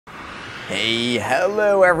Hey,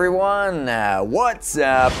 hello everyone, what's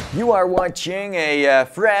up? You are watching a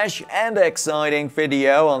fresh and exciting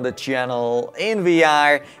video on the channel in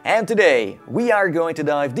VR, and today we are going to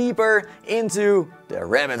dive deeper into the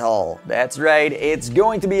rabbit hole. That's right, it's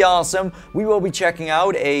going to be awesome. We will be checking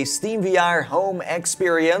out a SteamVR home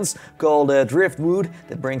experience called Driftwood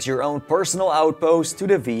that brings your own personal outpost to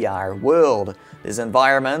the VR world. This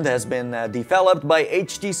environment has been developed by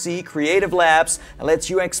HTC Creative Labs and lets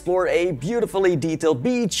you explore a beautifully detailed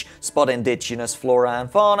beach, spot indigenous flora and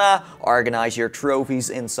fauna, organize your trophies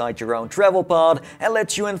inside your own travel pod, and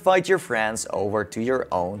lets you invite your friends over to your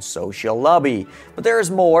own social lobby. But there is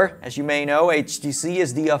more. As you may know, HTC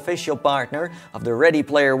is the official partner of the Ready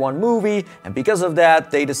Player One movie, and because of that,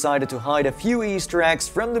 they decided to hide a few Easter eggs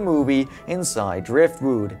from the movie inside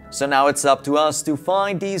Driftwood. So now it's up to us to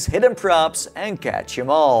find these hidden props and catch them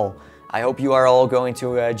all. I hope you are all going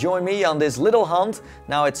to join me on this little hunt.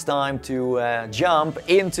 Now it's time to jump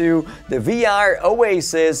into the VR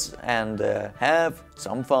Oasis and have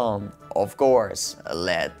some fun. Of course,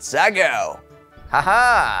 let's go!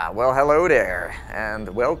 Haha! Well, hello there and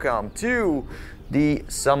welcome to the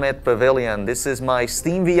Summit Pavilion. This is my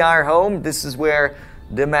SteamVR home. This is where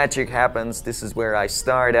the magic happens. This is where I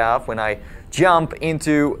start off when I jump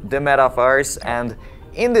into the metaverse, and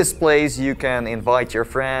in this place you can invite your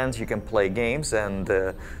friends, you can play games and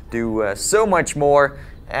do so much more,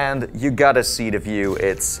 and you gotta see the view.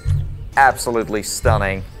 It's absolutely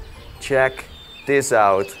stunning. Check this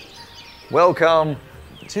out. Welcome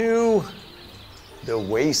to the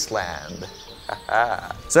wasteland.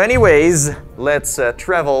 So anyways, let's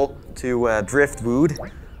travel to Driftwood.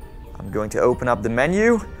 I'm going to open up the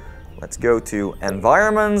menu. Let's go to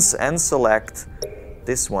environments and select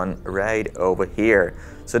this one right over here.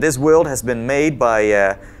 So this world has been made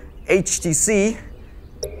by HTC,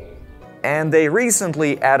 and they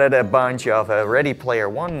recently added a bunch of Ready Player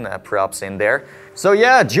One props in there. So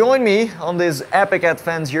yeah, join me on this epic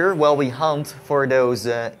adventure while we hunt for those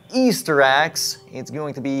Easter eggs. It's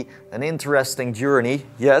going to be an interesting journey,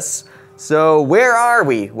 yes. So where are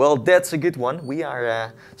we? Well, that's a good one. We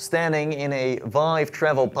are standing in a Vive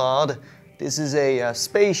travel pod. This is a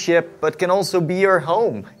spaceship, but can also be your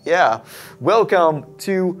home. Yeah, welcome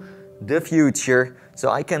to the future. So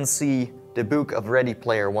I can see the book of Ready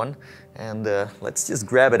Player One, and let's just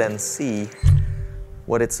grab it and see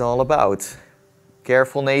what it's all about.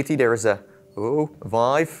 Careful, Nathie, there's a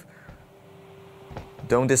Vive.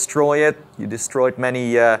 Don't destroy it. You destroyed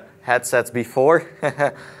many headsets before.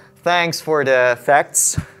 Thanks for the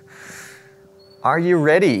facts. Are you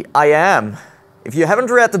ready? I am. If you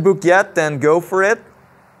haven't read the book yet, then go for it.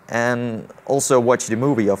 And also watch the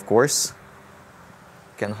movie, of course.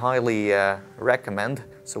 Can highly recommend.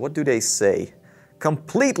 So what do they say?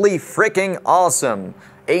 Completely freaking awesome.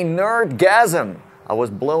 A nerdgasm. I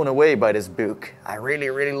was blown away by this book. I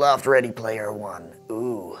really loved Ready Player One.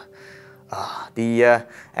 Ooh. The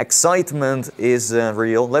excitement is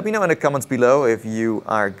real. Let me know in the comments below if you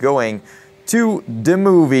are going to the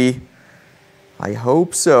movie. I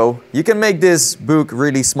hope so. You can make this book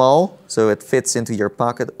really small, so it fits into your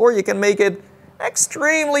pocket, or you can make it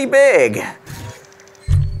extremely big.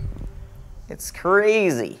 It's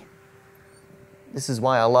crazy. This is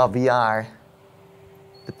why I love VR.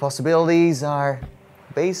 The possibilities are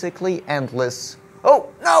basically endless. Oh,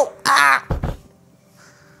 no! Ah!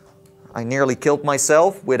 I nearly killed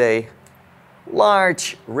myself with a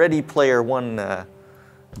large Ready Player One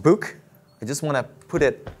book. I just want to put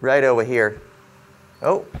it right over here.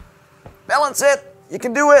 Oh, balance it! You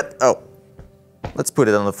can do it! Oh, let's put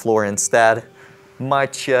it on the floor instead.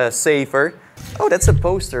 Much safer. Oh, that's a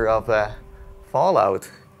poster of Fallout.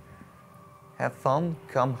 Have fun,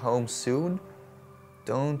 come home soon.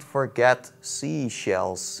 Don't forget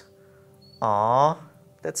seashells. Aww,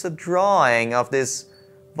 that's a drawing of this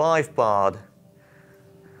Vive pod.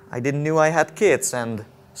 I didn't know I had kids and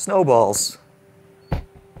snowballs.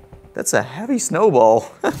 That's a heavy snowball.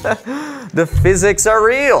 The physics are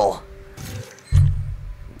real.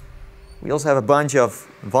 We also have a bunch of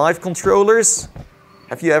Vive controllers.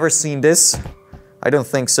 Have you ever seen this? I don't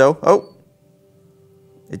think so. Oh,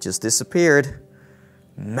 it just disappeared.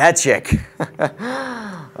 Magic.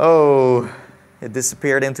 Oh, it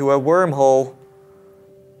disappeared into a wormhole.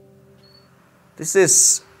 This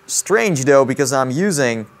is strange though, because I'm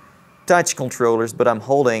using touch controllers, but I'm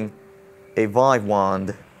holding a Vive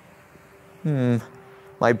wand.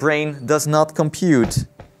 My brain does not compute.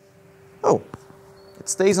 Oh, it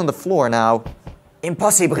stays on the floor now.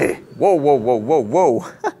 Impossible! Whoa, whoa, whoa, whoa, whoa.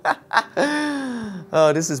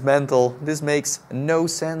 Oh, this is mental. This makes no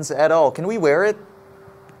sense at all. Can we wear it?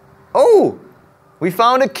 Oh! We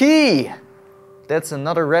found a key! That's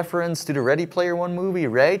another reference to the Ready Player One movie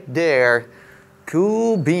right there.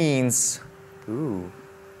 Cool beans. Ooh.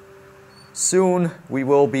 Soon we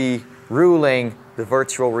will be ruling the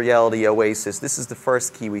Virtual Reality Oasis. This is the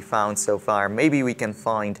first key we found so far. Maybe we can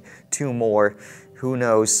find 2 more. Who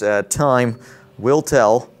knows? Time will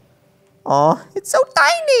tell. Aw, it's so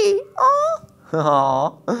tiny.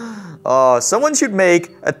 Aw. Someone should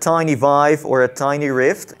make a tiny Vive or a tiny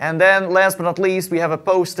Rift. And then, last but not least, we have a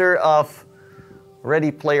poster of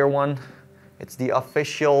Ready Player One. It's the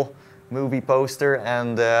official movie poster,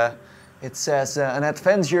 and it says, an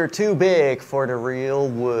adventure too big for the real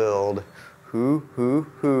world.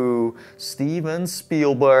 Hoo. Steven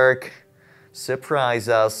Spielberg, surprise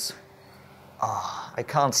us. I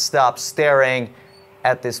can't stop staring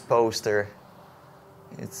at this poster.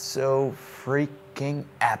 It's so freaking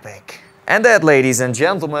epic. And that, ladies and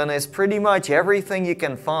gentlemen, is pretty much everything you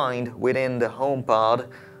can find within the HomePod.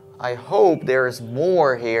 I hope there's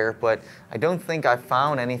more here, but I don't think I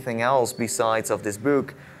found anything else besides of this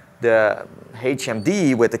book, the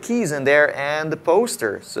HMD with the keys in there and the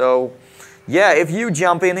poster. So yeah, if you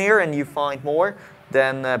jump in here and you find more,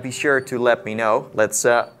 then be sure to let me know. Let's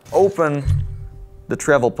open the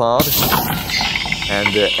travel pod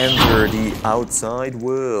and enter the outside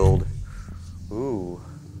world. Ooh.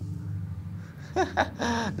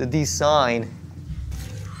 The design.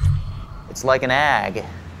 It's like an egg.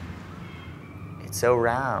 It's so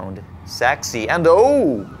round, sexy, and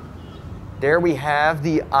oh! There we have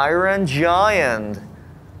the Iron Giant.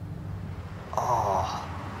 Oh.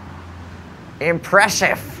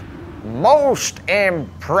 Impressive. Most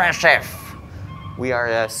impressive. We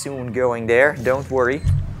are soon going there, don't worry.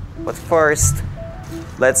 But first,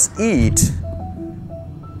 let's eat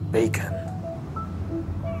bacon.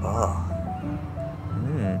 Oh.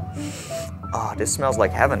 Oh, this smells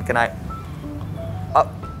like heaven. Can I...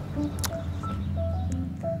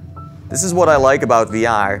 This is what I like about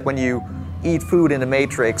VR. When you eat food in the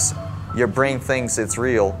Matrix, your brain thinks it's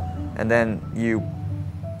real. And then you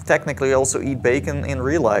technically also eat bacon in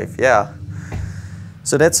real life, yeah.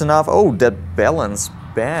 So that's enough. Oh, that balance.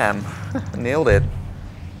 Bam. Nailed it.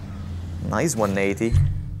 Nice one, Nathie.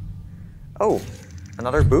 Oh,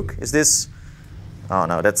 another book? Is this... Oh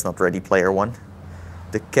no, that's not Ready Player One.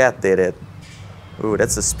 The cat did it. Ooh,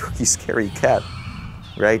 that's a spooky, scary cat.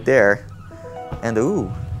 Right there. And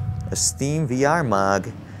ooh, a SteamVR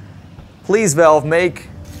mug. Please, Valve, make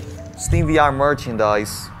SteamVR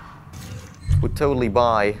merchandise. Would totally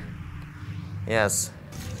buy. Yes.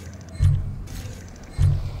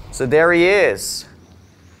 So there he is.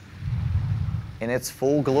 In its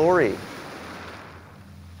full glory.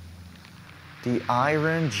 The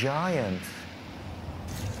Iron Giant.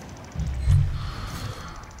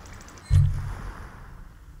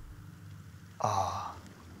 Ah.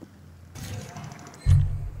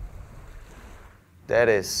 That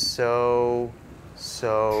is so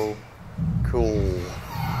cool.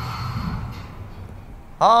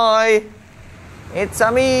 Hi! It's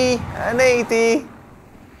me, Nathie.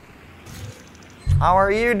 How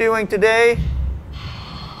are you doing today?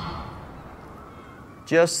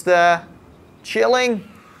 Just chilling?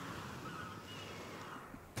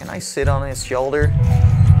 Can I sit on his shoulder?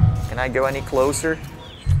 Can I go any closer?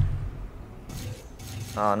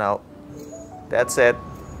 Oh no. That's it.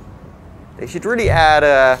 They should really add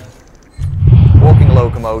walking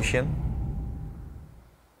locomotion.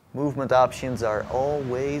 Movement options are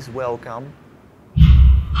always welcome.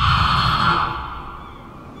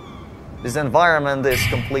 This environment is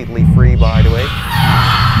completely free, by the way.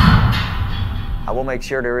 I will make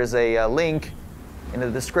sure there is a link in the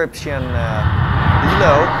description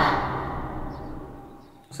below.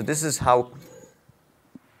 So this is how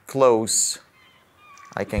close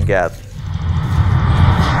I can get.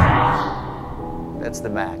 That's the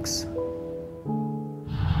max.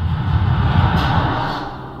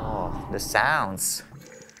 Oh, the sounds.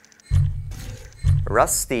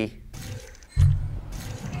 Rusty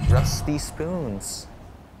spoons.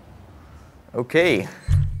 Okay,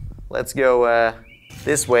 let's go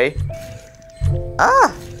this way.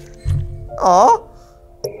 Ah! Oh,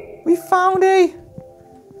 we found a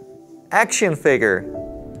action figure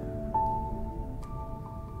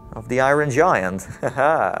of the Iron Giant.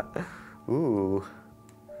 Haha. Ooh.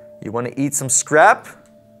 You want to eat some scrap?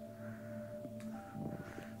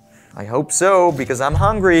 I hope so, because I'm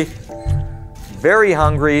hungry. Very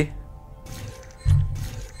hungry.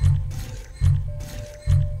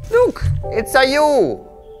 Look, it's a you.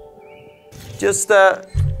 Just a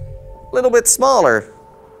little bit smaller.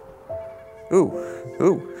 Ooh,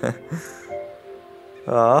 ooh.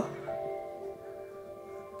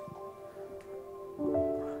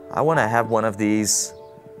 I want to have one of these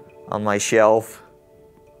on my shelf.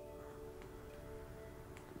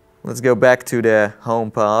 Let's go back to the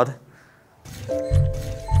HomePod.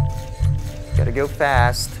 Gotta go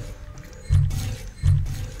fast.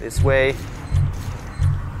 This way.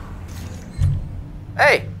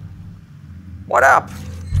 Hey! What up?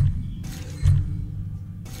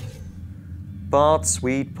 Pod,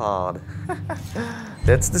 sweet pod.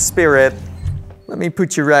 That's the spirit. Let me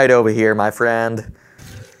put you right over here, my friend.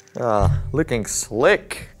 Looking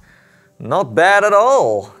slick. Not bad at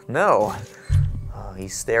all. No. Oh,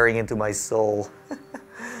 he's staring into my soul.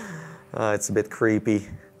 It's a bit creepy.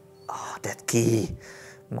 Oh, that key.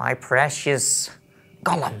 My precious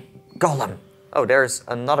Gollum. Oh, there's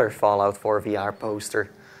another Fallout 4 VR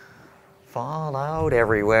poster. Fallout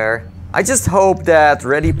everywhere. I just hope that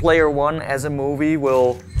Ready Player One as a movie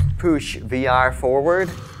will push VR forward.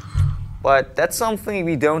 But that's something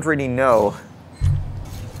we don't really know.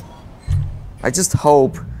 I just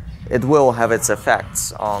hope it will have its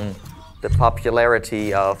effects on the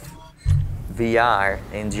popularity of VR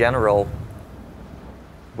in general.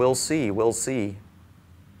 We'll see. You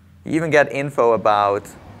even get info about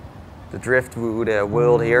the Driftwood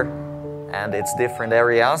world here and its different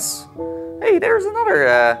areas. Hey, there's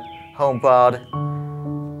another HomePod.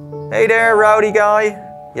 Hey there, rowdy guy.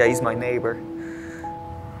 Yeah, he's my neighbor.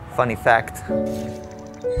 Funny fact.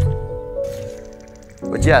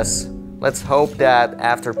 But yes, let's hope that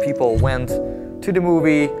after people went to the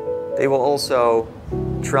movie, they will also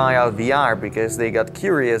try out VR because they got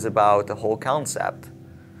curious about the whole concept.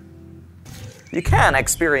 You can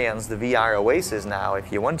experience the VR Oasis now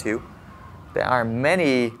if you want to. There are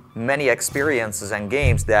many experiences and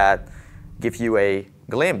games that give you a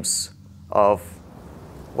glimpse of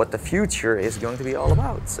what the future is going to be all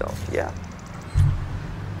about. So yeah,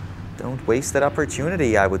 don't waste that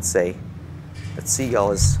opportunity, I would say. That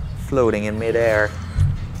seagull is floating in midair.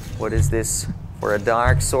 What is this for a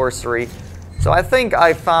dark sorcery? So I think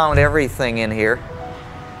I found everything in here.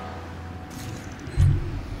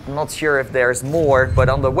 I'm not sure if there's more, but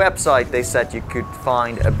on the website they said you could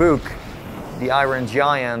find a book, The Iron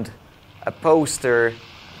Giant, a poster,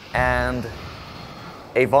 and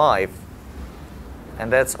a Vive.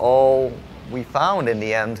 And that's all we found in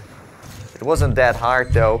the end. It wasn't that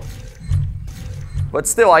hard though. But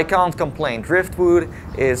still, I can't complain. Driftwood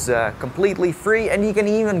is completely free, and you can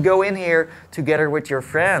even go in here together with your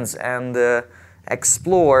friends and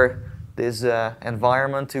explore this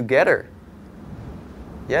environment together.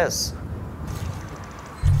 Yes.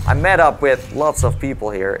 I met up with lots of people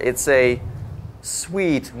here. It's a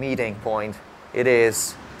sweet meeting point. It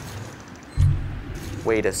is.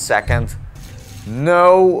 Wait a second.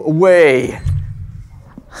 No way.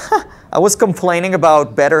 I was complaining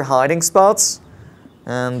about better hiding spots.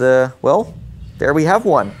 And, well, there we have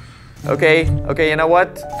one. Okay, you know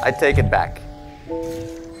what? I take it back.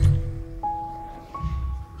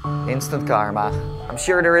 Instant karma. I'm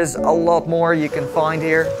sure there is a lot more you can find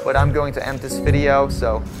here, but I'm going to end this video,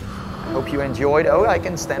 so I hope you enjoyed. Oh, I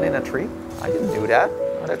can stand in a tree. I didn't do that.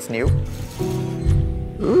 Oh, that's new.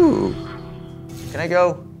 Ooh. Can I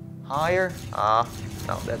go higher?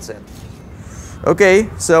 No, that's it. Okay,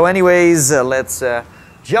 so anyways, let's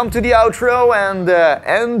jump to the outro and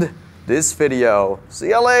end this video. See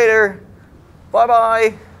ya later.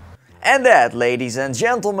 Bye-bye. And that, ladies and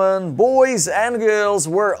gentlemen, boys and girls,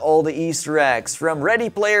 were all the Easter eggs from Ready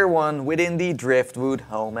Player One within the Driftwood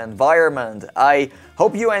home environment. I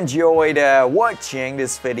hope you enjoyed watching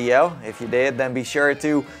this video. If you did, then be sure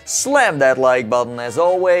to slam that like button as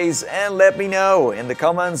always and let me know in the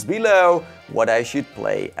comments below what I should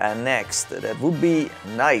play next. That would be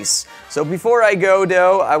nice. So before I go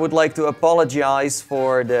though, I would like to apologize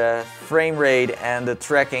for the frame rate and the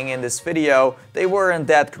tracking in this video. They weren't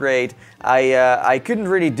that great. I couldn't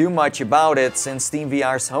really do much about it since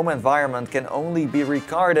SteamVR's home environment can only be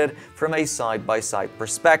recorded from a side-by-side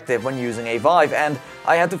perspective when using a Vive, and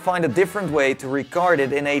I had to find a different way to record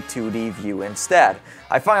it in a 2D view instead.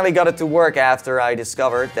 I finally got it to work after I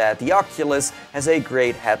discovered that the Oculus has a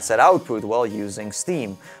great headset output while using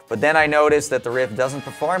Steam. But then I noticed that the Rift doesn't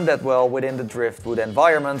perform that well within the Driftwood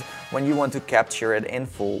environment when you want to capture it in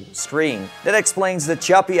full screen. That explains the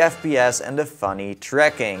choppy FPS and the funny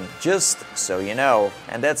tracking, just so you know.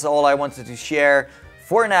 And that's all I wanted to share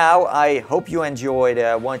for now. I hope you enjoyed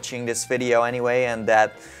watching this video anyway, and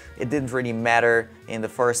that it didn't really matter in the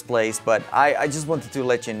first place, but I just wanted to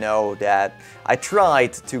let you know that I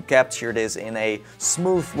tried to capture this in a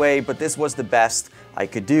smooth way, but this was the best I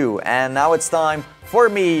could do. And now it's time for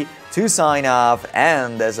me to sign off,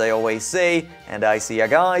 and as I always say, and I see you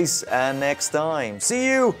guys next time. See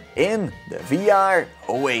you in the VR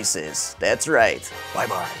Oasis. That's right. Bye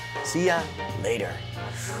bye. See ya later.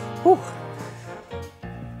 Whew.